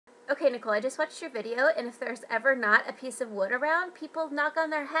Okay, Nicole, I just watched your video, and if there's ever not a piece of wood around, people knock on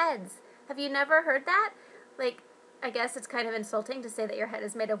their heads. Have you never heard that? Like, I guess it's kind of insulting to say that your head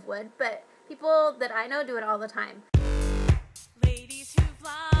is made of wood, but people that I know do it all the time. Ladies who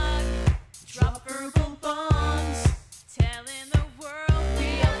vlog, drop verbal bombs, telling the world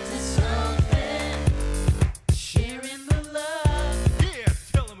we up to something, sharing the love. Yeah,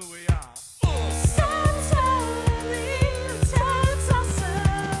 tell them who we are. Sounds awesome.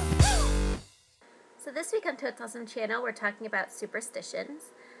 So this week on Totes Awesome channel, we're talking about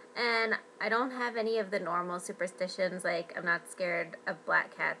superstitions. And I don't have any of the normal superstitions, like I'm not scared of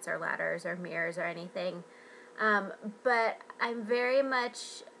black cats or ladders or mirrors or anything. But I'm very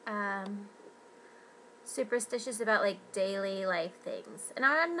much superstitious about like daily life things. And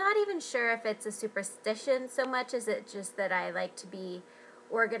I'm not even sure if it's a superstition so much as it just that I like to be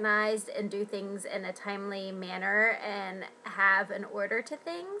organized and do things in a timely manner and have an order to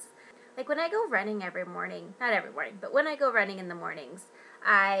things. Like when I go running every morning, not every morning, but when I go running in the mornings,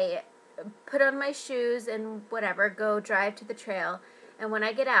 I put on my shoes and whatever, go drive to the trail, and when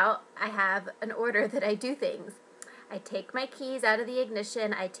I get out, I have an order that I do things. I take my keys out of the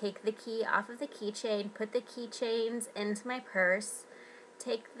ignition, I take the key off of the keychain, put the keychains into my purse,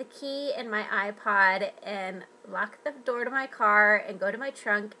 take the key in my iPod and lock the door to my car and go to my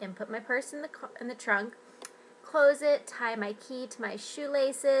trunk and put my purse in the trunk, close it, tie my key to my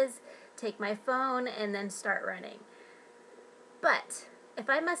shoelaces, take my phone, and then start running. But if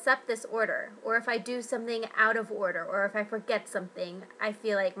I mess up this order, or if I do something out of order, or if I forget something, I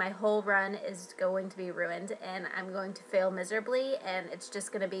feel like my whole run is going to be ruined and I'm going to fail miserably, and it's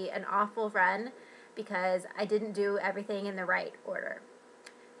just going to be an awful run because I didn't do everything in the right order.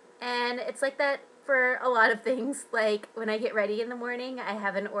 And it's like that for a lot of things. Like when I get ready in the morning, I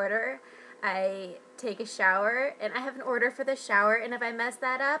have an order. I take a shower and I have an order for the shower, and if I mess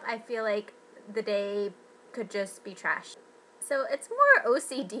that up, I feel like the day could just be trashed. So it's more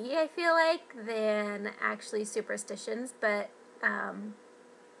OCD, I feel like, than actually superstitions, but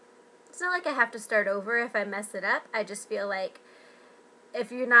it's not like I have to start over if I mess it up. I just feel like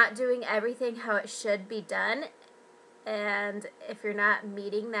if you're not doing everything how it should be done, and if you're not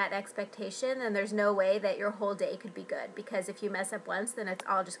meeting that expectation, then there's no way that your whole day could be good, because if you mess up once, then it's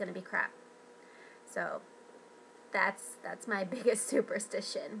all just going to be crap. So that's my biggest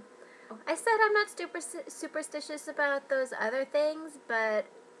superstition. I said I'm not superstitious about those other things, but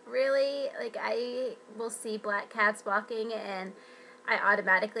really, like, I will see black cats walking and I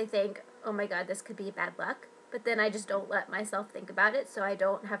automatically think, oh my god, this could be bad luck. But then I just don't let myself think about it, so I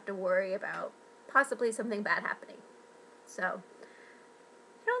don't have to worry about possibly something bad happening. So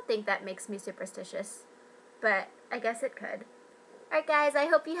I don't think that makes me superstitious, but I guess it could. Alright guys, I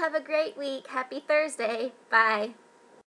hope you have a great week. Happy Thursday. Bye.